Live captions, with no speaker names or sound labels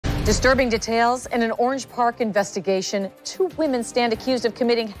Disturbing details in an Orange Park investigation. 2 women stand accused of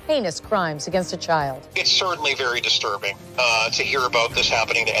committing heinous crimes against a child. It's certainly very disturbing to hear about this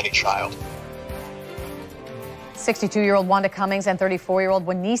happening to any child. 62-year-old Wanda Cummings and 34-year-old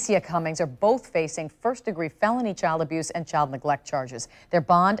Wanicia Cummings are both facing first-degree felony child abuse and child neglect charges. Their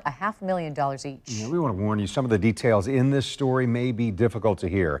bond, $500,000 each. Yeah, we want to warn you, some of the details in this story may be difficult to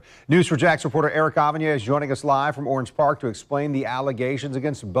hear. News4JAX reporter Eric Avanier is joining us live from Orange Park to explain the allegations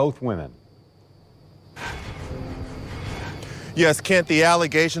against both women. Yes, Kent, the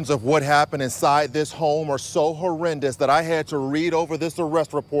allegations of what happened inside this home are so horrendous that I had to read over this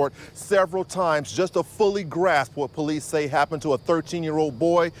arrest report several times just to fully grasp what police say happened to a 13-year-old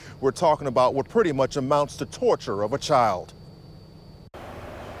boy. We're talking about what pretty much amounts to torture of a child.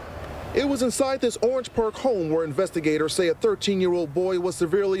 It was inside this Orange Park home where investigators say a 13-year-old boy was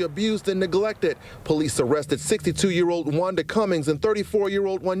severely abused and neglected. Police arrested 62-year-old Wanda Cummings and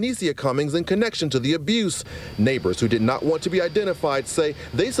 34-year-old Wanicia Cummings in connection to the abuse. Neighbors who did not want to be identified say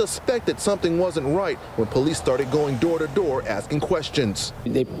they suspected something wasn't right when police started going door to door asking questions.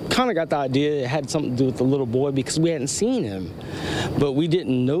 They kind of got the idea it had something to do with the little boy because we hadn't seen him, but we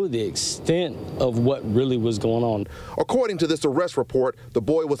didn't know the extent of what really was going on. According to this arrest report, the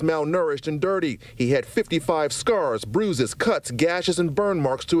boy was malnourished and dirty. He had 55 scars, bruises, cuts, gashes, and burn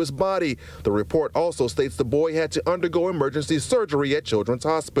marks to his body. The report also states the boy had to undergo emergency surgery at Children's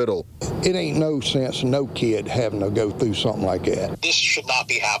Hospital. It ain't no sense no kid having to go through something like that. This should not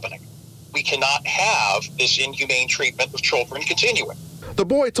be happening. We cannot have this inhumane treatment of children continuing. The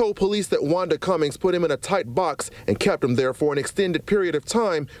boy told police that Wanda Cummings put him in a tight box and kept him there for an extended period of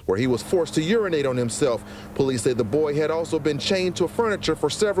time where he was forced to urinate on himself. Police say the boy had also been chained to furniture for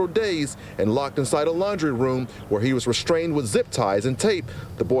several days and locked inside a laundry room where he was restrained with zip ties and tape.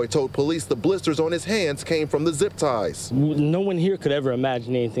 The boy told police the blisters on his hands came from the zip ties. No one here could ever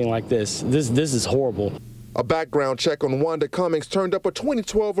imagine anything like this. This is horrible. A background check on Wanda Cummings turned up a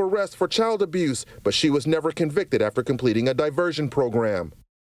 2012 arrest for child abuse, but she was never convicted after completing a diversion program.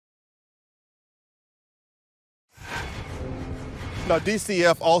 Now,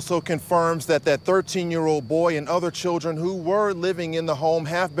 DCF also confirms that that 13-year-old boy and other children who were living in the home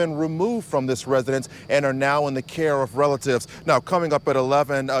have been removed from this residence and are now in the care of relatives. Now, coming up at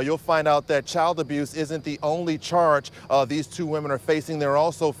 11, you'll find out that child abuse isn't the only charge these 2 women are facing. They're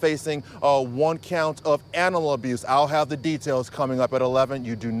also facing 1 count of animal abuse. I'll have the details coming up at 11.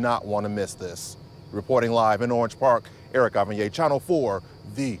 You do not want to miss this. Reporting live in Orange Park, Eric Avanier, Channel 4,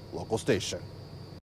 the local station.